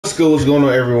good? What's going on,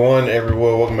 everyone?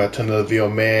 Welcome back to another video,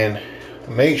 man.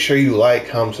 Make sure you like,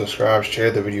 comment, subscribe,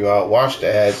 share the video out, watch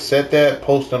the ads, set that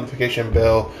post notification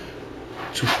bell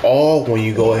to all when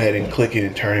you go ahead and click it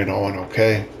and turn it on,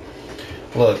 okay?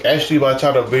 Look, actually, by the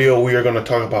time of the video, we are going to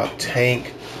talk about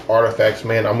tank artifacts,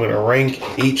 man. I'm going to rank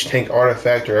each tank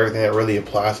artifact or everything that really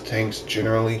applies to tanks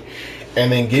generally,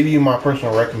 and then give you my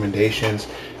personal recommendations,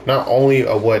 not only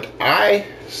of what I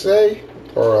say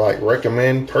or like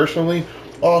recommend personally,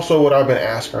 also what I've been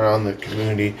asking around the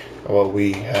community and what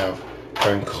we have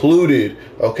concluded.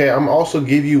 Okay, I'm also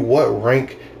give you what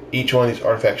rank each one of these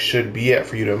artifacts should be at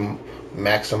for you to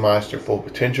maximize their full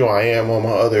potential. I am on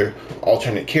my other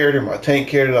alternate character, my tank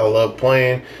character that I love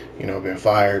playing. You know, been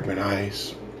fire, been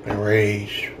ice, been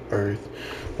rage, earth,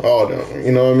 all done.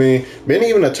 You know what I mean? Been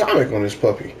even atomic on this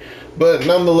puppy. But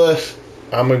nonetheless,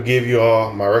 I'm gonna give you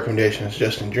all my recommendations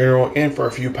just in general and for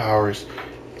a few powers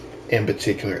in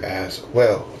particular as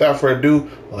well. Without further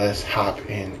ado, let's hop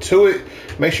into it.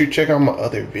 Make sure you check out my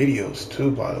other videos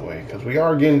too, by the way, because we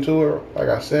are getting to it, like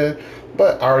I said.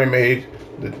 But I already made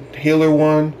the healer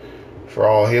one for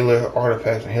all healer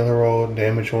artifacts and healer roll,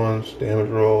 damage ones, damage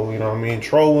roll, you know what I mean?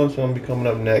 Troll one's gonna be coming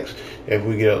up next if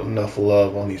we get enough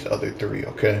love on these other three,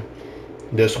 okay?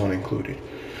 This one included.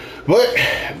 But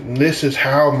this is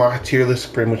how my tier list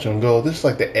is pretty much gonna go. This is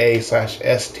like the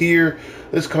A/S tier.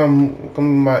 This come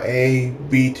my A,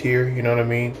 B tier, you know what I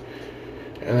mean?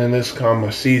 And then this come my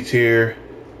C tier.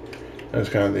 That's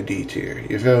kind of the D tier,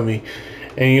 you feel me?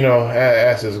 And you know,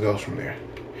 as this goes from there.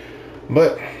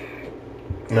 But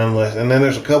nonetheless, and then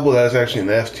there's a couple that's actually in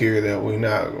the F tier that we're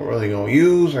not really gonna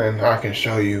use, and I can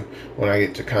show you when I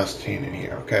get to Constantine in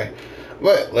here, okay?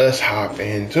 But let's hop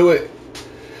into it.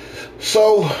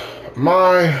 So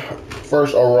my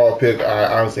first overall pick,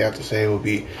 I honestly have to say, would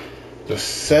be the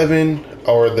 7,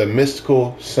 or the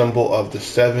mystical symbol of the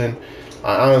 7.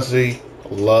 I honestly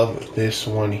love this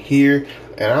one here,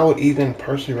 and I would even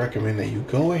personally recommend that you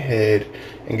go ahead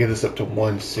and get this up to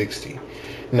 160.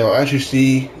 Now, as you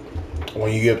see,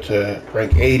 when you get up to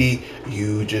rank 80,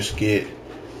 you just get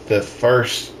the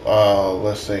first,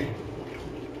 let's say,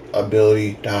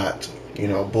 ability dot, you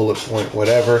know, bullet point,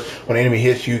 whatever. When an enemy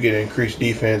hits you, get increased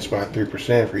defense by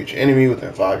 3% for each enemy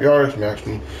within 5 yards,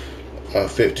 maximum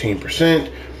 15%.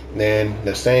 Then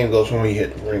the same goes when you hit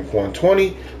rank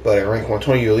 120, but at rank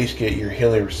 120, you at least get your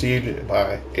healing received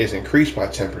is increased by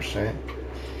 10%.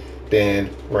 Then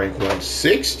rank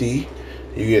 160,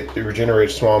 you get the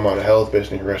regenerated small amount of health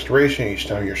based on your restoration each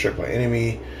time you're struck by an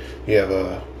enemy. You have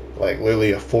a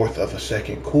literally a 1/4 of a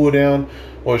second cooldown,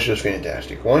 which is just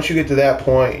fantastic. Once you get to that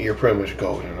point, you're pretty much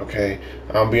golden, okay?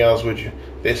 I'll be honest with you,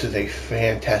 this is a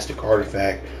fantastic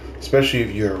artifact, especially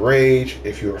if you're rage,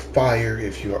 if you're fire,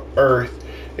 if you're earth.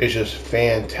 It's just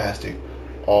fantastic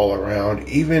all around,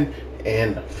 even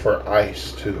and for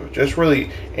ice too. Just really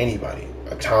anybody,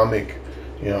 atomic,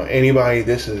 you know, anybody.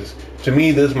 This is, to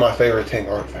me, this is my favorite tank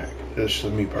artifact, just to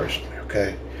me personally,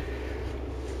 okay?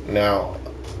 Now,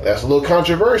 that's a little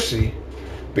controversy,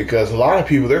 because a lot of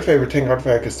people, their favorite tank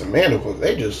artifact is the manacles.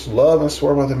 They just love and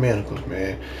swear by the manacles,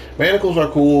 man. Manacles are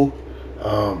cool.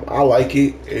 I like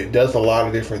it. It does a lot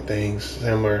of different things,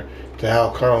 similar to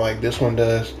how kind of like this one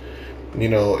does. You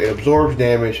know, it absorbs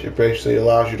damage. It basically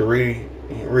allows you to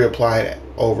reapply it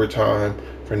over time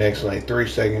for next like 3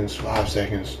 seconds, 5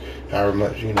 seconds, however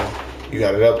much, you know, you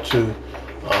got it up to.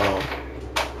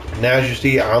 Now, as you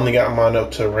see, I only got mine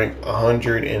up to rank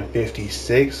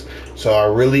 156, so I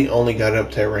really only got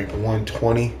up to rank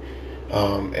 120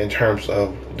 in terms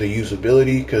of the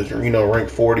usability, because, you know, rank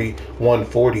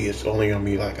 140 is only going to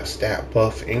be like a stat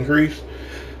buff increase,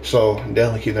 so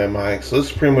definitely keep that in mind. So this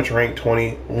is pretty much rank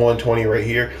 120 right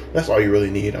here. That's all you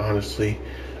really need, honestly.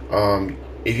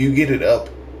 If you get it up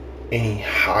any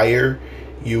higher,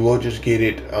 you will just get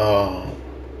it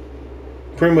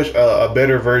pretty much a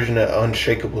better version of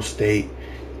unshakable state.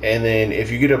 And then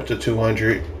if you get up to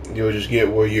 200, you'll just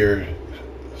get where your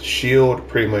shield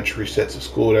pretty much resets its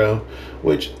cooldown,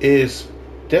 which is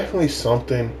definitely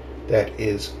something that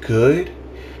is good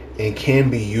and can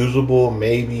be usable,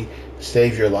 maybe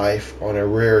save your life on a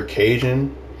rare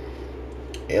occasion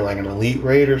in like an elite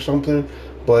raid or something,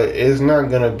 but it's not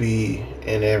gonna be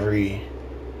an every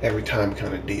time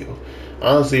kind of deal.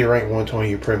 Honestly, at rank 120,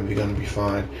 you're probably gonna be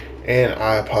fine. And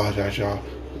I apologize, y'all,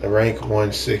 the rank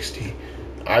 160,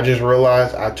 I just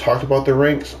realized I talked about the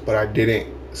ranks, but I didn't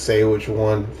say which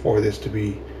one for this to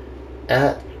be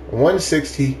at.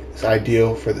 160 is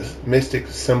ideal for the mystic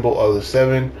symbol of the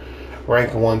 7.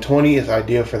 Rank 120 is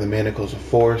ideal for the manacles of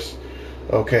force.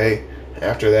 Okay,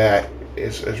 after that,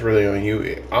 it's really on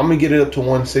you. I'm gonna get it up to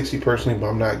 160 personally, but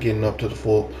I'm not getting up to the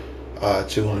full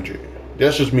 200.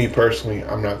 That's just me personally.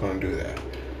 I'm not going to do that.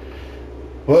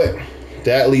 But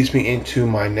that leads me into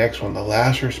my next one. The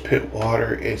Lazarus Pit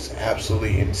Water is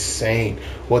absolutely insane.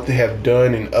 What they have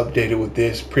done and updated with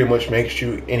this pretty much makes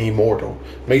you an immortal.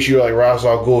 Makes you like Ra's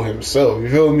al Ghul himself. You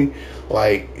feel me?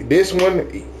 Like this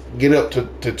one, get up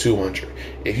to 200.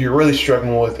 If you're really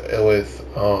struggling with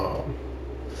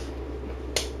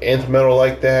nth metal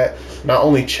like that, not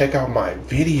only check out my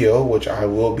video, which I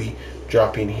will be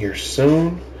dropping here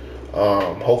soon,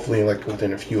 hopefully like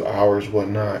within a few hours,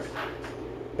 whatnot,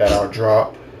 that I'll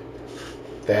drop,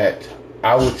 that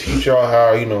I will teach y'all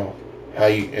how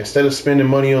you, instead of spending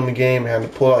money on the game, having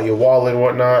to pull out your wallet and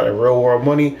whatnot and real world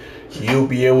money, you'll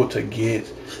be able to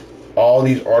get all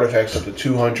these artifacts up to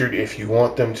 200 if you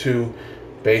want them to,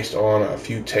 based on a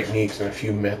few techniques and a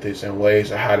few methods and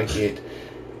ways of how to get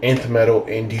nth metal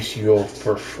and Dcuo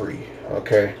for free,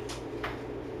 okay,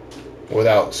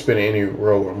 without spending any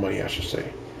real world money, I should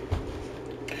say.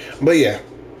 But yeah,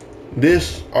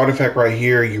 this artifact right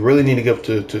here, you really need to get up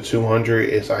to 200.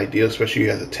 It's ideal, especially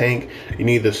as a tank. You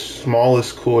need the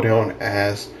smallest cooldown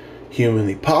as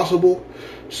humanly possible,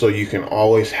 so you can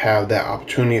always have that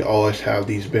opportunity, always have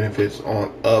these benefits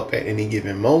on up at any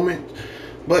given moment.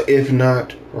 But if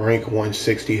not, rank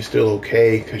 160 is still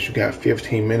okay because you got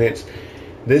 15 minutes.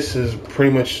 This is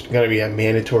pretty much going to be a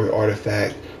mandatory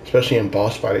artifact, especially in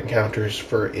boss fight encounters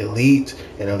for Elite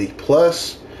and Elite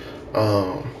Plus.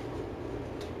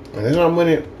 And there's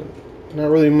not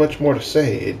really much more to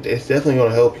say. It's definitely going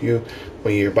to help you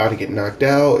when you're about to get knocked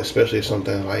out, especially if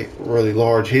something like really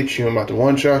large hits you and about to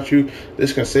one-shot you.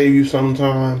 This can save you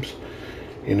sometimes.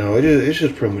 You know, it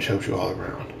just pretty much helps you all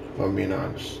around, if I'm being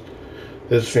honest.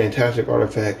 This is a fantastic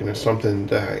artifact, and it's something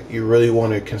that you really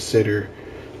want to consider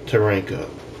to rank up,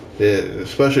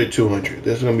 especially 200.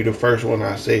 This is going to be the first one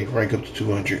I say rank up to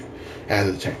 200 as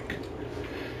a tank.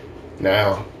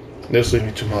 Now, this leads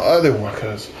me to my other one,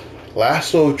 because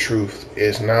Lasso of Truth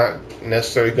is not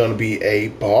necessarily going to be a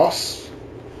boss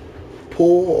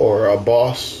pull or a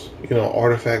boss,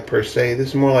 artifact per se. This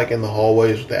is more like in the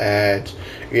hallways with the ads.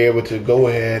 You're able to go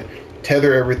ahead,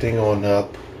 tether everything on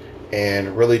up,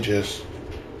 and really just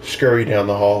scurry down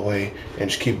the hallway and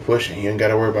just keep pushing. You ain't got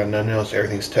to worry about nothing else.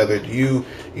 Everything's tethered to you.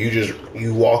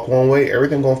 You walk one way,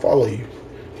 everything gonna follow you.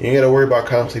 You ain't got to worry about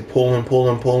constantly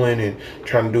pulling and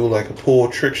trying to do like a pull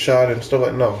trick shot and stuff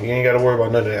like that. No, you ain't got to worry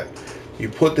about none of that. You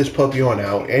put this puppy on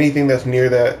out. Anything that's near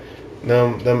that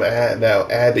ad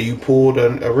that you pulled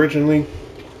originally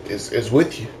is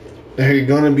with you. They're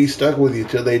gonna be stuck with you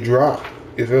till they drop.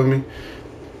 You feel me?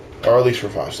 Or at least for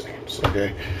 5 seconds.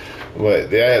 Okay.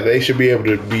 But they should be able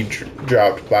to be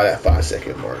dropped by that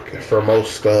 5-second mark for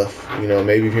most stuff.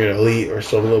 Maybe if you're an elite or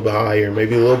something a little bit higher,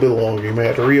 maybe a little bit longer, you may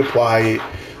have to reapply it.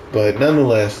 But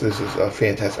nonetheless, this is a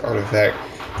fantastic artifact,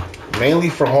 mainly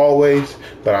for hallways.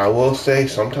 But I will say,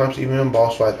 sometimes even in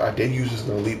boss fights, I did use this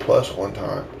in Elite Plus one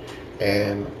time,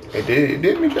 and it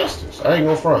did me justice. I ain't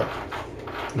gonna front.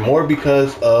 More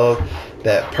because of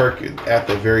that perk at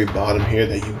the very bottom here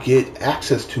that you get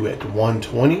access to at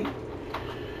 120.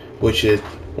 Which is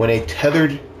when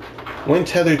tethered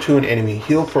to an enemy,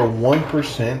 heal for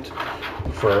 1%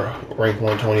 for rank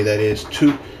 120. That is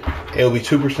it'll be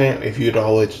 2% if you get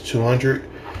all the way to 200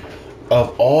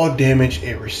 of all damage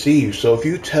it receives. So if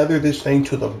you tether this thing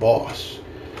to the boss,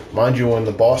 mind you, when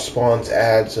the boss spawns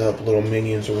adds up little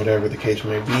minions or whatever the case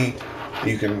may be,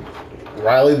 you can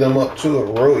rally them up to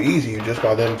it real easy just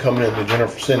by them coming in the general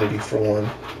vicinity, for one.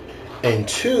 And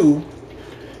two,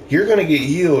 you're gonna get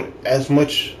healed as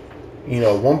much,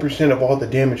 1% of all the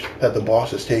damage that the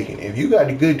boss is taking. If you got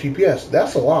a good DPS,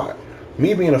 that's a lot.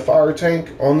 Me being a fire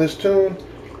tank on this tune,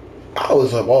 I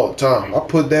was up all the time. I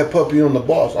put that puppy on the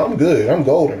boss. I'm good. I'm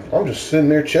golden. I'm just sitting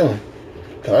there chilling.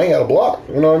 Cause I ain't got a block.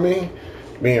 You know what I mean?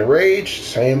 Being rage,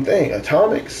 same thing.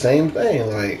 Atomic, same thing.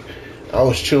 Like, I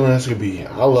was chilling as could be.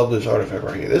 I love this artifact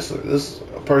right here. This is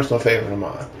a personal favorite of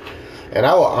mine. And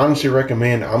I will honestly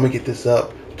recommend, I'm gonna get this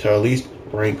up to at least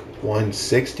rank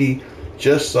 160.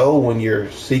 Just so when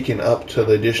you're seeking up to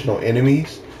the additional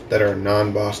enemies that are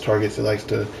non-boss targets, it likes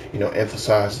to,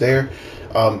 emphasize there.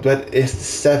 But it's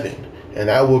 7, and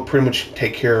that will pretty much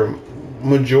take care of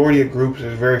majority of groups.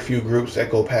 There's very few groups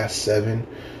that go past 7.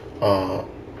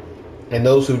 And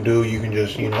those who do, you can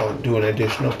just, do an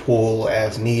additional pull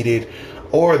as needed,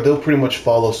 or they'll pretty much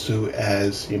follow suit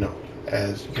as,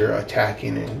 as you're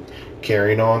attacking and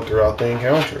carrying on throughout the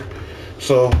encounter.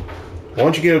 So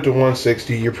once you get up to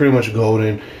 160, you're pretty much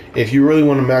golden. If you really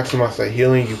want to maximize that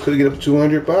healing, you could get up to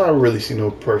 200, but I don't really see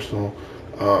no personal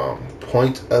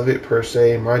point of it per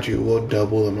se. Mind you, it will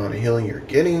double the amount of healing you're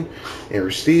getting and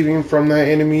receiving from that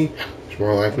enemy. It's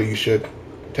more likely you should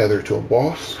tether to a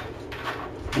boss.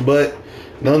 But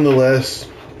nonetheless,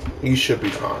 you should be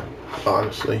fine.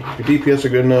 Honestly, if your DPS are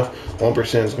good enough,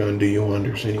 1% is going to do you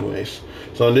wonders anyways.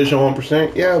 So an additional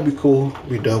 1%, yeah, it'll be cool, it'll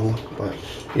be double, but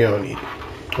you don't need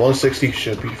it. 160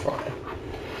 should be fine.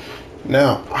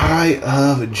 Now, Eye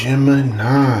of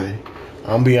Gemini.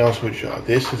 I'll be honest with y'all,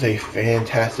 this is a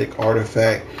fantastic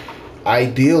artifact.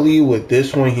 Ideally, with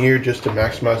this one here, just to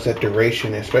maximize that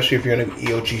duration, especially if you're going to be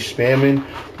EOG spamming,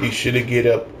 you should get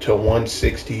up to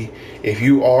 160. If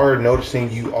you are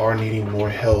noticing you are needing more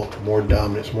health, more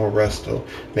dominance, more resto,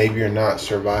 maybe you're not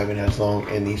surviving as long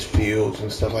in these fields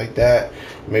and stuff like that,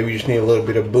 maybe you just need a little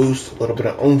bit of boost, a little bit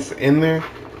of oomph in there,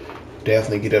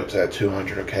 definitely get up to that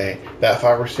 200, okay? That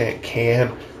 5%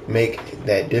 can make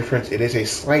that difference. It is a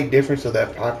slight difference of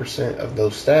that 5% of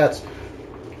those stats,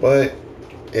 but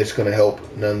it's going to help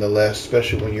nonetheless,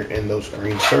 especially when you're in those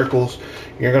green circles.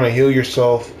 You're going to heal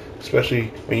yourself, especially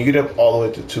when you get up all the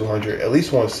way to 200, at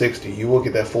least 160, you will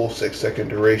get that full 6-second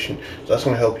duration. So that's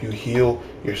going to help you heal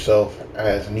yourself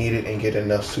as needed and get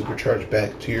enough supercharge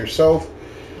back to yourself,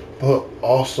 but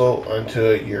also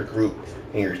onto your group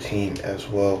and your team as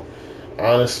well.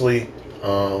 Honestly,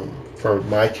 for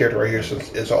my character right here,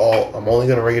 since it's all, I'm only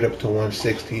going to rate up to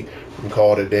 160 and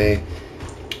call it a day.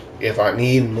 If I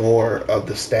need more of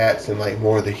the stats and like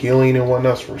more of the healing and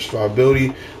whatnot for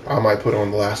survivability, I might put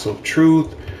on the Lasso of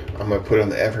Truth. I might put on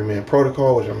the Everyman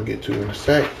Protocol, which I'm gonna get to in a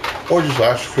sec, or just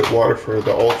Lash Fit Water for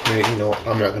the ultimate, you know,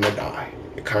 I'm not gonna die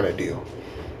kind of deal.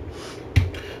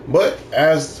 But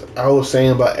as I was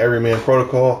saying about Everyman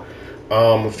Protocol,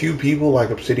 a few people like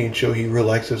Obsidian Chill, he really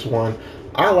likes this one.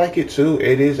 I like it too.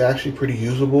 It is actually pretty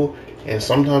usable, and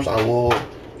sometimes I know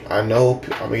I'm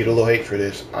gonna get a little hate for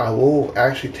this. I will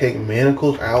actually take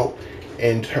Manacles out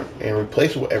and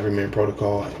replace it with Everyman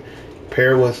Protocol,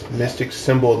 pair with Mystic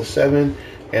Symbol of the 7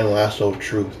 and Lasso of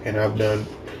Truth, and I've done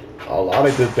a lot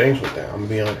of good things with that. I'm gonna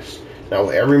be honest. Now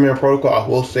with Everyman Protocol, I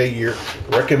will say your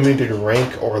recommended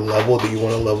rank or level that you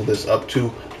want to level this up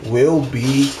to will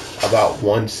be about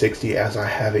 160, as I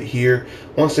have it here.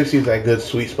 160 is that good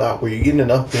sweet spot where you're getting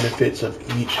enough benefits of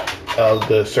each of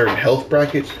the certain health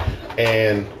brackets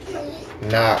and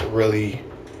not really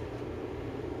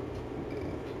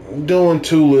doing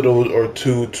too little or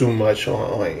too much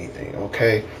on anything,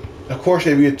 okay? Of course,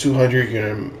 if you're at 200,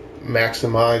 you're gonna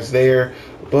maximize there,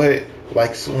 but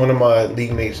like one of my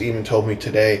league mates even told me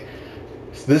today,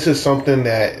 this is something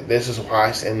that, this is why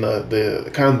it's in the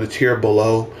kind of the tier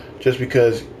below, just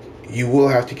because you will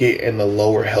have to get in the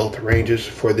lower health ranges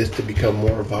for this to become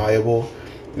more viable.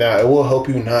 Now, it will help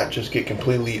you not just get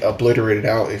completely obliterated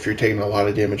out if you're taking a lot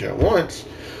of damage at once,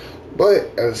 but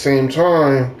at the same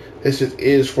time, this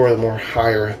is for the more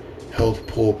higher health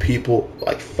pool people,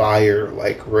 like fire,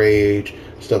 like rage,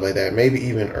 stuff like that, maybe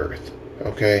even earth,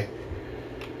 okay?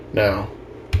 Now,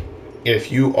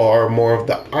 if you are more of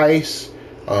the ice,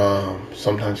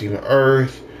 sometimes even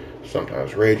earth,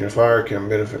 sometimes rage and fire can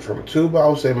benefit from it too, but I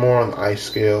would say more on the ice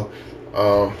scale.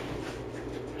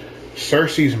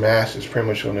 Cersei's Mask is pretty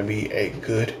much going to be a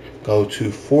good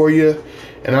go-to for you,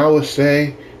 and I would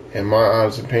say, in my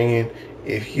honest opinion,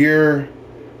 if you're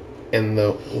in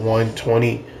the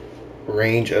 120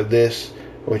 range of this,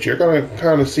 which you're going to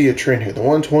kind of see a trend here, the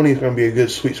 120 is going to be a good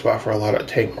sweet spot for a lot of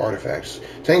tank artifacts.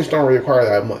 Tanks don't really require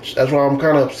that much. That's why I'm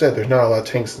kind of upset there's not a lot of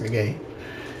tanks in the game.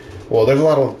 Well, there's a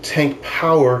lot of tank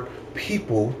power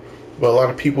people, but a lot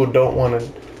of people don't want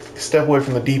to step away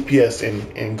from the DPS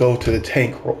and go to the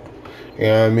tank role. You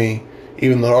know what I mean?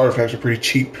 Even though the artifacts are pretty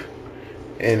cheap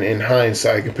in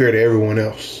hindsight compared to everyone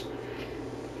else.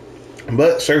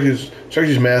 But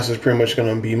Cersei's Mask is pretty much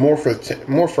going to be more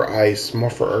for ice, more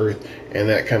for earth, and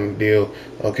that kind of deal.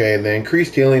 Okay, the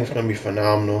increased healing is going to be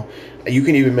phenomenal. You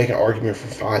can even make an argument for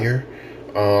fire.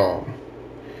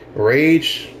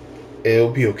 Rage,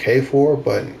 it'll be okay for,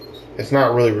 but it's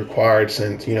not really required,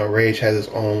 since, you know, rage has its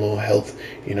own little health,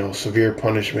 you know, severe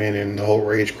punishment and the whole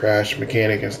rage crash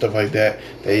mechanic and stuff like that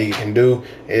you can do.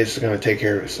 It's going to take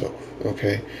care of itself,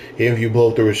 okay? Even if you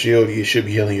blow through a shield, you should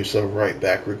be healing yourself right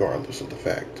back regardless of the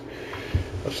fact.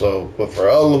 So, but for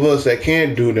all of us that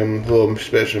can't do them little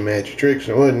special magic tricks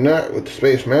and whatnot with the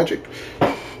space magic,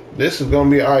 this is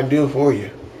going to be ideal for you.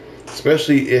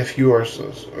 Especially if you are,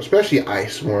 especially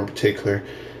ice more in particular.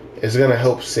 It's going to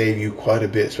help save you quite a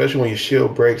bit, especially when your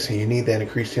shield breaks and you need that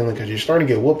increased healing because you're starting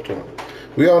to get whooped on.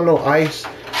 We all know ice,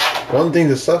 one thing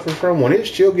to suffer from, when its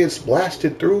shield gets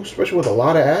blasted through, especially with a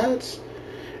lot of ads,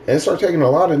 and it starts taking a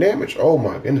lot of damage, oh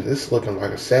my goodness, this is looking like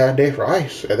a sad day for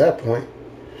ice at that point.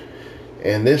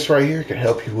 And this right here can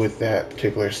help you with that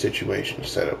particular situation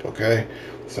setup, okay?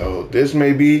 So this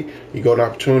may be, you go to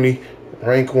opportunity,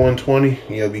 rank 120,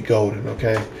 you'll be golden,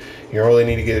 okay? You don't really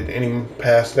need to get any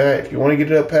past that. If you want to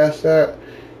get it up past that,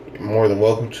 you're more than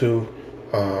welcome to.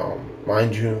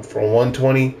 Mind you, for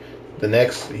 120, the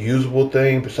next usable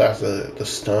thing, besides the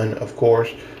stun, of course,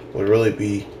 would really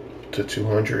be to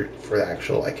 200 for the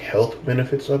actual like health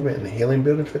benefits of it and the healing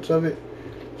benefits of it.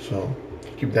 So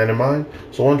keep that in mind.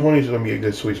 So 120 is going to be a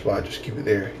good sweet spot. Just keep it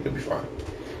there. You'll be fine.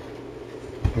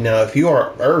 Now, if you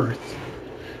are Earth,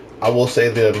 I will say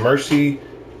the Mercy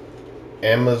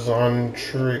Amazon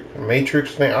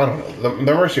Matrix thing, I don't know,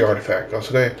 the Mercy artifact,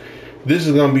 okay, this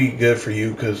is going to be good for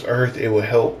you because Earth, it will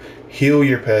help heal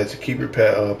your pets, keep your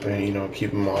pet up, and you know, keep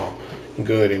them all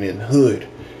good and in the hood.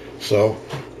 So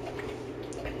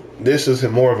this is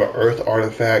more of an Earth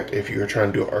artifact. If you're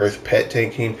trying to do Earth pet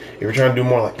tanking, if you're trying to do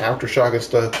more like aftershock and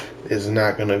stuff, this is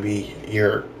not going to be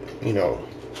your, you know,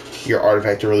 your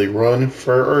artifact to really run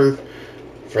for Earth,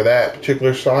 for that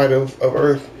particular side of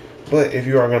Earth. But if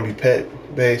you are going to be pet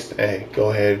based, hey,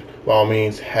 go ahead, by all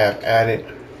means, have at it.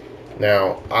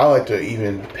 Now, I like to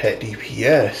even pet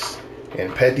DPS,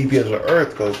 and pet DPS with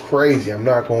Earth goes crazy. I'm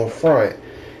not going front.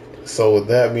 So with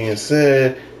that being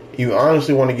said, you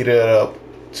honestly want to get it up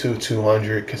to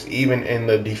 200, because even in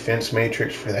the defense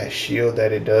matrix for that shield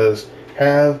that it does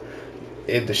have,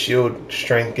 the shield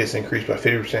strength gets increased by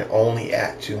 50% only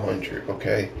at 200.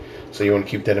 Okay, so you want to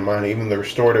keep that in mind. Even the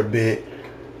restorative bit,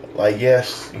 like,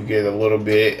 yes, you get a little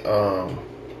bit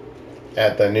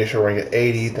at the initial rank at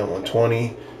 80, then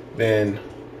 120, then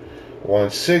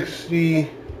 160,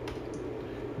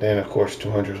 then of course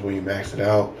 200 is when you max it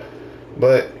out.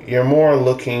 But you're more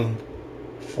looking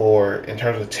for, in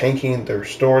terms of tanking, the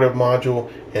restorative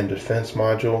module and defense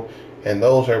module, and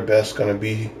those are best going to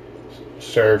be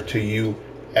served to you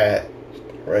at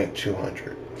rank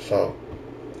 200. So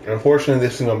unfortunately,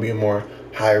 this is going to be a more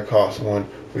higher cost one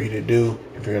for you to do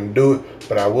if you're going to do it,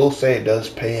 but I will say it does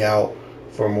pay out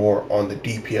for more on the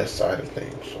DPS side of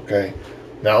things. Okay,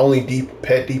 not only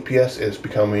pet DPS is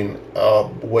becoming a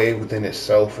wave within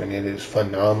itself, and it is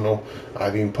phenomenal.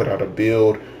 I've even put out a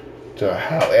build to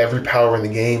how every power in the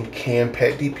game can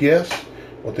pet DPS.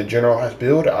 With the generalized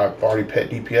build, I've already pet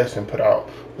DPS and put out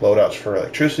loadouts for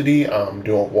electricity. I'm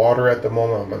doing water at the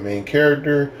moment on my main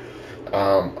character.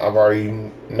 I've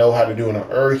already know how to do an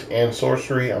earth and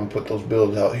sorcery. I'm gonna put those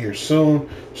builds out here soon.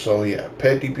 So yeah,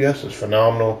 pet DPS is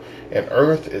phenomenal, and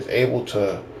earth is able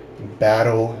to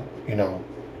battle, you know,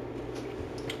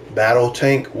 battle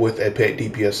tank with a pet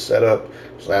DPS setup.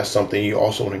 So that's something you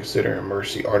also want to consider, and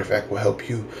Mercy artifact will help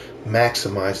you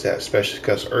maximize that, especially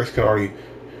because earth can already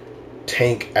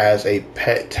tank as a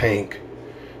pet tank.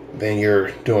 Then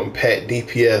you're doing pet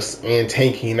DPS and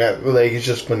tanking. That, like, it's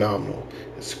just phenomenal.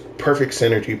 It's perfect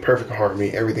synergy, perfect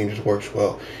harmony. Everything just works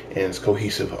well and it's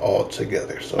cohesive all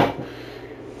together. So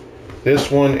this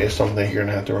one is something you're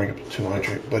gonna have to rank up to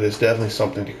 200, but it's definitely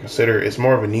something to consider. It's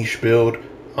more of a niche build,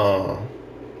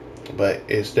 but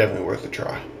it's definitely worth a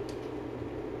try.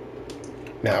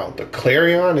 Now, the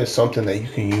Clarion is something that you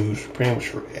can use pretty much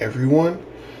for everyone.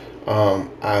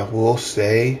 I will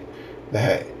say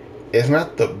that it's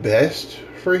not the best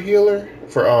for healer,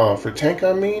 for tank.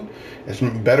 I mean, it's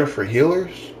better for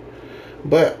healers,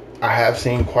 but I have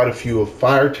seen quite a few of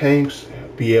fire tanks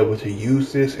be able to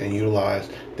use this and utilize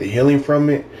the healing from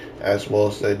it, as well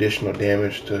as the additional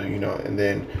damage to, you know, and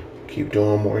then keep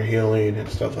doing more healing and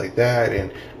stuff like that,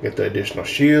 and get the additional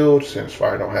shields since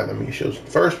fire don't have that many shields in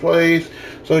the first place.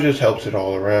 So it just helps it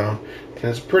all around, and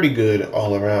it's pretty good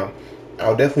all around.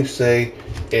 I'll definitely say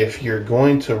if you're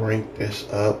going to rank this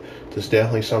up, there's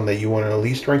definitely something that you want to at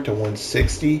least rank to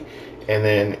 160, and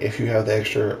then if you have the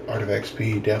extra artifact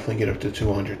speed, definitely get up to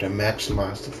 200 to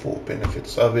maximize the full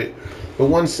benefits of it. But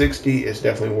 160 is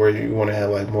definitely where you want to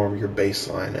have like more of your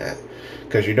baseline at,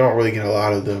 because you don't really get a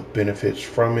lot of the benefits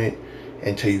from it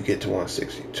until you get to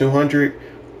 160. 200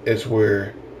 is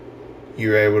where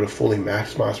you're able to fully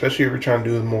maximize, especially if you're trying to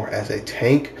do it more as a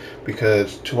tank,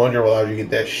 because 200 will allow you to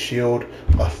get that shield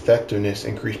effectiveness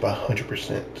increased by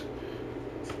 100%,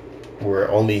 where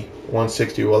only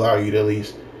 160 will allow you to at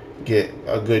least get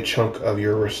a good chunk of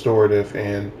your restorative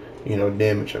and, you know,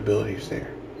 damage abilities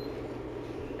there.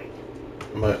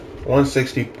 But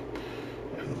 160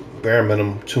 bare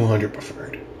minimum, 200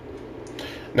 preferred.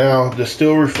 Now, the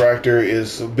steel refractor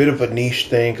is a bit of a niche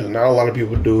thing because not a lot of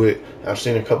people do it. I've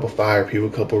seen a couple fire people,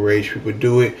 a couple rage people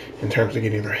do it in terms of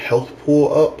getting their health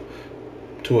pool up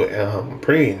to a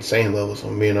pretty insane level, so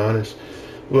I'm being honest.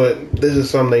 But this is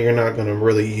something that you're not going to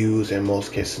really use in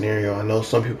most case scenario. I know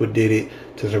some people did it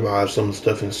to survive some of the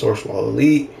stuff in Source Wall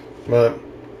Elite, but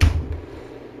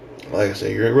like I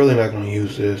said, you're really not going to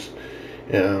use this.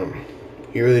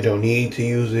 You really don't need to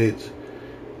use it.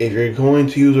 If you're going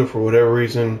to use it for whatever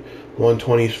reason,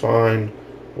 120 is fine.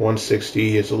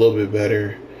 160 is a little bit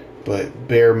better, but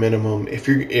bare minimum, if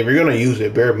you're gonna use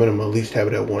it, bare minimum, at least have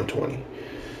it at 120.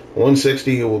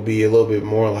 160 will be a little bit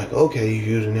more like, okay, he's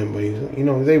using him, but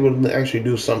he's able to actually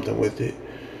do something with it.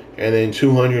 And then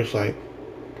 200 is like,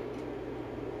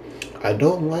 I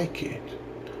don't like it,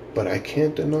 but I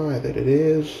can't deny that it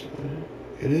is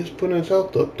putting his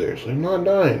health up there, so he's not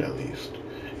dying at least.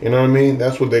 You know what I mean?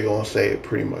 That's what they're gonna say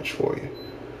pretty much for you.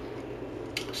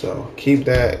 So keep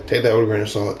that, take that with a grain of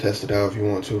salt, test it out if you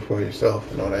want to for yourself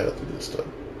and all that other good stuff.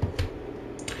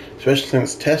 Especially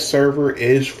since test server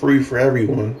is free for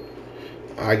everyone.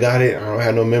 I got it. I don't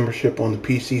have no membership on the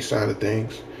PC side of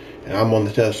things, and I'm on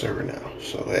the test server now.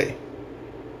 So hey,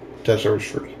 test server is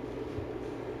free.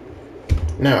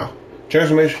 Now,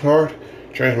 transformation card.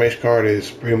 Transformation card is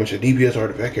pretty much a DPS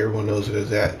artifact. Everyone knows it as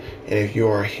that. And if you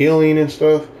are healing and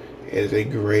stuff, it is a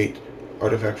great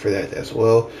artifact for that as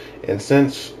well. And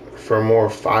since for more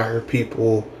fire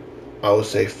people, I would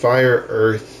say fire,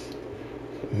 earth,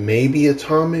 maybe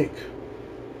atomic.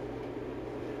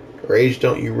 Rage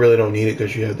you really don't need it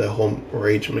because you have that whole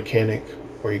rage mechanic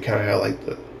where you kind of have like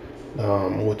the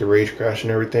with the rage crash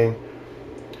and everything.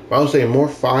 But I would say more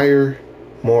fire,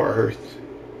 more earth,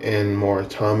 and more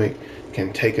atomic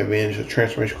can take advantage of the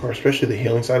transformation card, especially the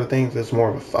healing side of things. That's more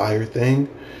of a fire thing,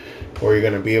 where you're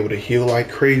going to be able to heal like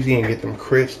crazy and get them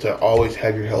crits to always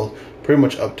have your health pretty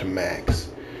much up to max.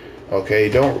 Okay,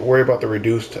 don't worry about the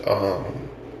reduced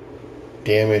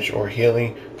damage or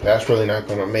healing. That's really not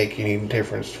going to make any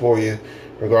difference for you,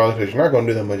 regardless, because you're not going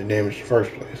to do that much damage in the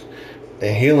first place.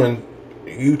 And healing,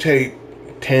 you take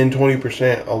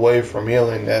 10-20% away from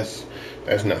healing, that's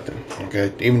nothing.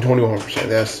 Okay, even 21%,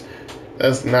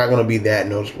 that's not going to be that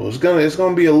noticeable. It's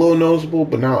gonna be a little noticeable,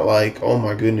 but not like, oh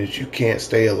my goodness, you can't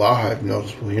stay alive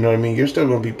noticeable. You know what I mean? You're still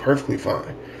going to be perfectly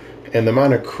fine. And the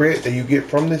amount of crit that you get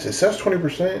from this, it says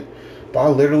 20%, but I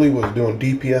literally was doing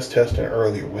DPS testing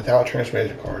earlier without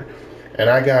transformation card, and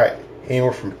I got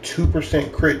anywhere from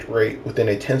 2% crit rate within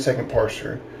a 10-second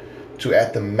parser to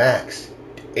at the max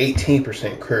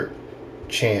 18% crit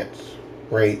chance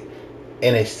rate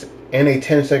in a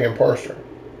 10-second parser.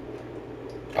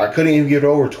 I couldn't even get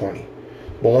over 20,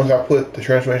 but once I put the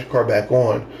transformation card back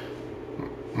on,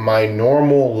 my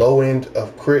normal low end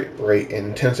of crit rate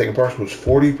in 10-second parser was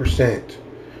 40%,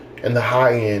 and the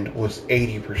high end was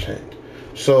 80%.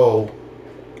 So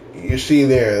you see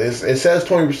there, it says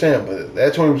 20%, but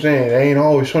that 20% ain't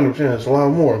always 20%. It's a lot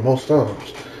more most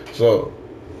times. So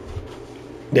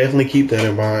definitely keep that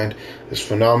in mind. This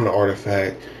phenomenal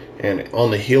artifact, and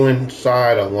on the healing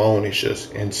side alone, it's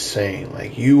just insane.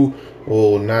 Like, you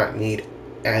will not need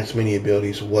as many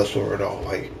abilities whatsoever at all.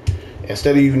 Like,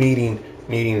 instead of you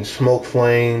needing smoke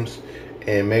flames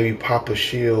and maybe pop a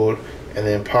shield and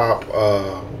then pop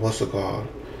what's it called,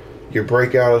 your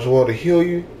breakout as well to heal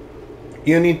you,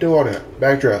 you don't need to do all that.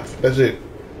 Backdraft, that's it.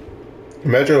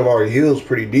 Backdraft already heals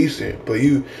pretty decent, but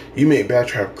you make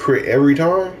backdraft crit every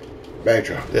time.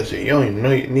 Backdraft, that's it. You don't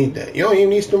even need that. You don't even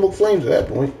need smoke flames at that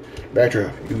point.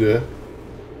 Backdraft, you good.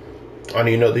 I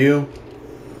need another heal.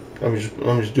 Let me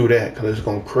just do that because it's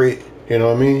gonna crit. You know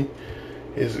what I mean?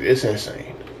 It's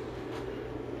insane.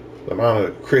 The amount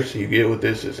of crits you get with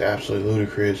this is absolutely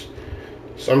ludicrous.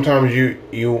 Sometimes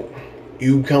you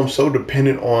become so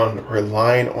dependent on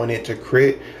relying on it to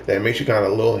crit that it makes you kind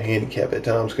of a little handicapped at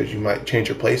times because you might change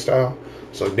your play style.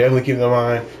 So definitely keep that in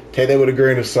mind. Take that with a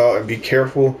grain of salt and be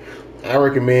careful. I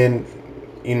recommend,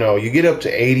 you get up to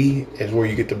 80 is where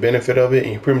you get the benefit of it,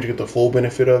 and you pretty much get the full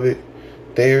benefit of it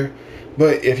there.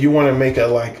 But if you want to make a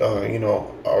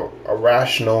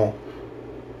rational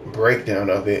breakdown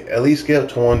of it, at least get up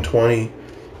to 120,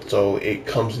 so it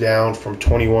comes down from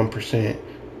 21%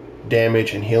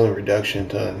 damage and healing reduction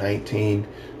to 19,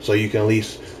 so you can at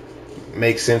least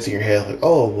make sense in your head, like,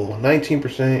 oh well,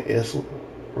 19% is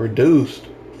reduced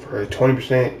for a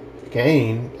 20%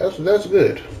 gain. That's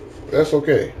good. That's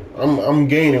okay. I'm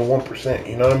gaining 1%.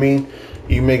 You know what I mean?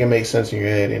 You make it make sense in your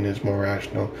head, and it's more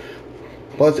rational.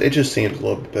 Plus, it just seems a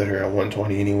little bit better at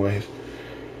 120 anyways.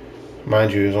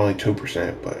 Mind you, it's only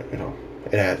 2%, but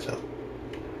it adds up.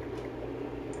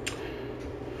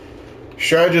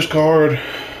 Strategist card,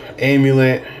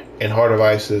 amulet, and heart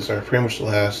devices are pretty much the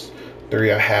last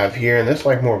three I have here, and that's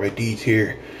like more of a D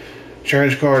tier.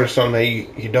 Strategist card is something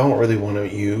that you don't really want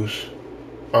to use.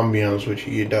 I'm gonna be honest with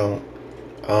you, you don't.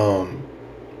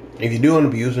 If you do want to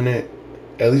be using it,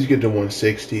 at least get to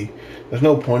 160. There's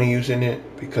no point in using it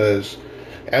because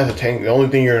as a tank, the only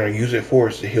thing you're gonna use it for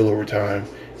is to heal over time.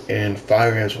 And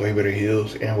fire has way better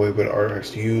heals and way better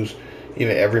artifacts to use.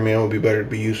 Even every man would be better to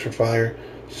be used for fire.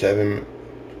 7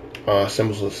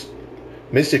 symbols of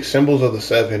Mystic Symbols of the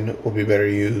Seven will be better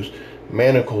to use.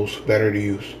 Manacles, better to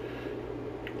use.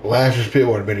 Lazarus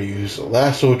Pitwater, better to use.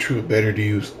 Lasso of Truth, better to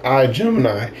use. Eye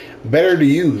Gemini, better to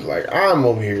use. Like, I'm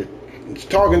over here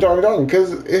talking,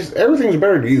 because everything's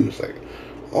better to use. Like,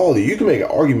 you can make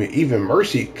an argument. Even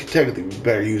Mercy could technically be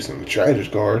better used than the Tragedy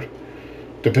card,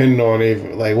 depending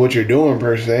on what you're doing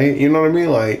per se. You know what I mean?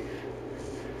 Like,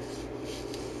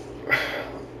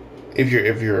 if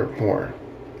you're more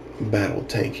battle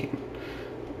tanking,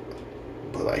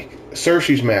 but like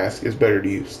Cersei's Mask is better to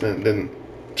use than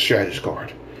Strategist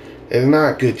card. It's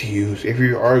not good to use if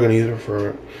you are going to use it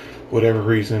for whatever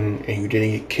reason and you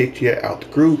didn't get kicked yet out the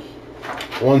group.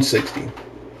 160.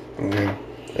 Okay.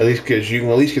 At least because you can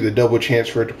at least get the double chance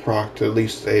for it to proc to at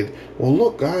least say, well,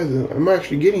 look, guys, I'm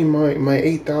actually getting my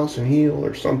 8,000 heal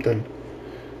or something,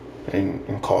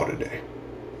 and call it a day.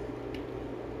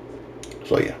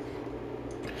 So yeah.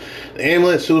 The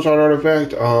Amulet Suicide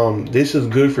Artifact, this is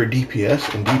good for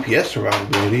DPS and DPS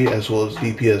survivability as well as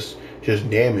DPS just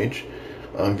damage.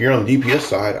 If you're on the DPS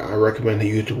side, I recommend to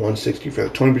use the 160 for the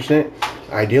 20%.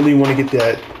 Ideally, you want to get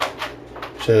that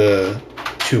to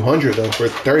 200 though for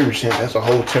 30%. That's a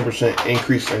whole 10%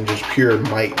 increase in just pure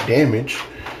might damage,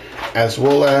 as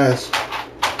well as,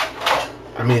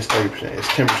 I mean, it's 30%. It's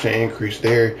 10% increase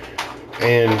there.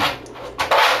 And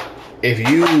if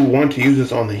you want to use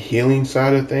this on the healing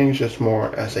side of things, just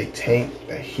more as a tank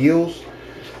that heals,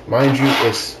 mind you,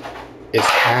 it's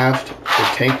halved the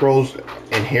tank rolls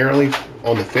inherently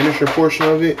on the finisher portion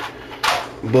of it,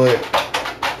 but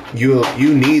you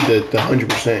need the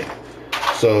 100%.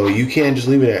 So you can't just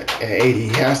leave it at 80.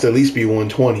 It has to at least be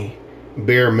 120,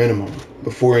 bare minimum,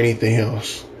 before anything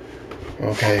else.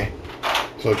 Okay,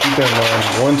 so keep that in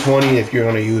mind. 120 if you're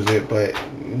gonna use it, but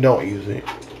don't use it.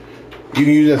 You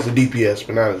can use it as a DPS,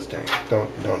 but not as a tank.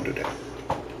 Don't do that.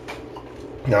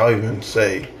 Now I'll even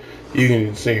say you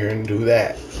can sit here and do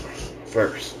that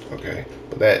first, okay?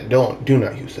 But do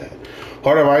not use that.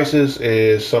 Heart of Isis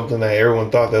is something that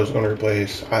everyone thought that was going to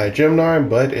replace Eye Gemini,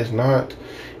 but it's not.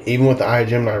 Even with the Eye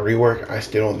Gemini rework, I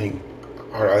still don't think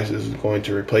Heart of Isis is going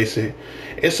to replace it.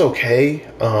 It's okay,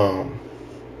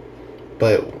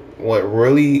 but what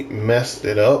really messed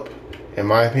it up, in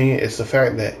my opinion, is the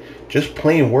fact that just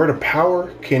plain Word of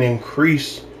Power can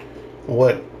increase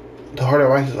what the Heart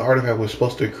of Isis artifact was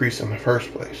supposed to increase in the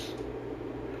first place.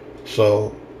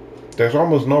 So there's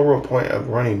almost no real point of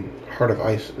running Heart of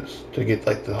Isis to get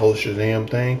like the whole Shazam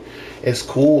thing. It's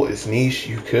cool, it's niche.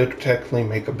 You could technically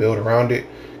make a build around it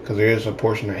because there is a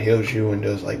portion that heals you and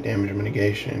does like damage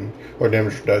mitigation or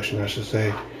damage reduction, I should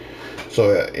say.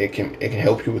 So it can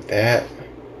help you with that.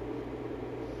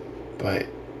 But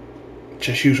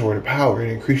just use Word of Power.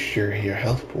 It increases your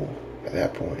health pool at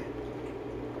that point.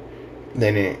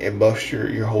 Then it buffs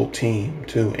your whole team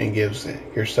too and gives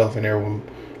yourself and everyone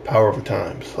power over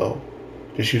time. So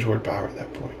just use Word of Power at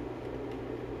that point.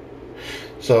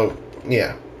 So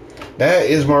yeah, that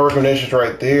is my recommendations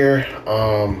right there.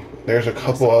 There's a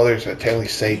couple others that technically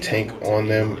say tank on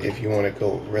them if you want to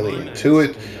go really into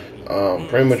it.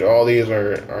 Pretty much all these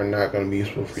are not going to be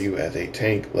useful for you as a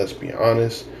tank. Let's be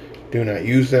honest. Do not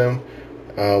use them.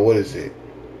 What is it?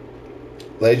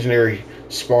 Legendary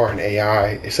Spartan AI.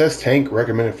 It says tank,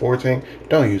 recommended for tank.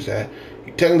 Don't use that.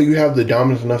 Technically, you have the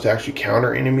dominance enough to actually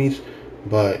counter enemies,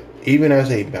 but even as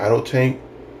a battle tank,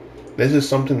 this is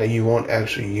something that you won't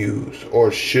actually use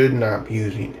or should not be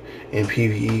using in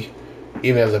PvE,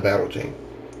 even as a battle tank.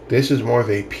 This is more of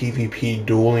a PvP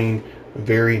dueling,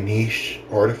 very niche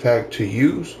artifact to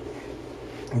use.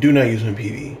 Do not use in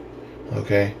PvE.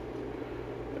 Okay.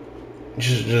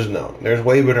 Just know there's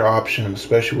way better options,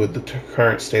 especially with the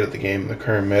current state of the game, the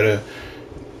current meta.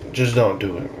 Just don't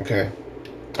do it, okay?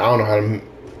 I don't know how to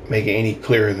make it any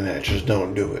clearer than that. Just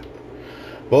don't do it.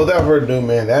 But without further ado,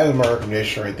 man, that is my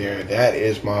recommendation right there. That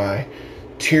is my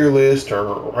tier list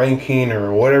or ranking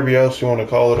or whatever else you want to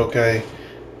call it, okay?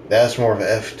 That's more of an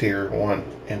F tier one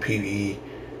in PvE,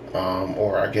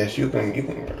 or I guess you can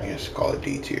I guess call it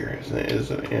D tier,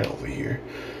 is over here,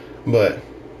 but.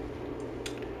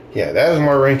 Yeah, that is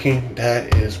my ranking.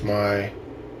 That is my...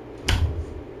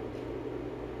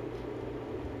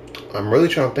 I'm really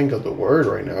trying to think of the word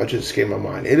right now. It just escaped my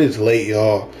mind. It is late,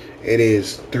 y'all. It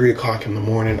is 3 o'clock in the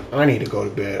morning. I need to go to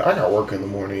bed. I got work in the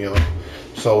morning, y'all.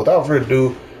 So without further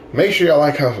ado, make sure y'all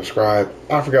like, comment, subscribe.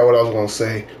 I forgot what I was going to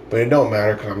say, but it don't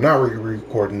matter because I'm not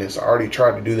re-recording this. I already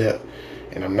tried to do that,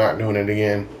 and I'm not doing it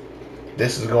again.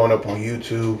 This is going up on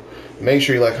YouTube. Make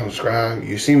sure you like, comment, subscribe.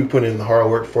 You see me putting in the hard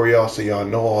work for y'all, so y'all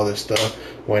know all this stuff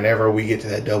whenever we get to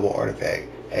that double artifact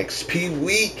XP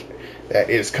week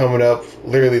that is coming up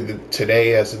literally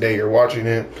today as the day you're watching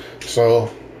it.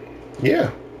 So yeah,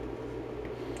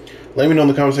 Let me know in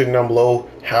the comment section down below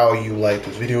how you like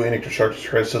this video. Any constructive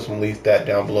criticism, leave that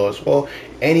down below as well.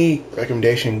 Any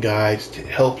recommendation, guides,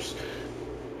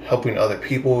 helping other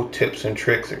people, tips and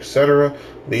tricks, etc.,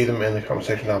 leave them in the comment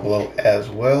section down below as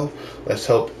well. Let's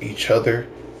help each other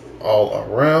all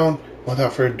around.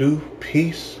 Without further ado,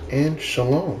 peace and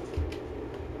shalom.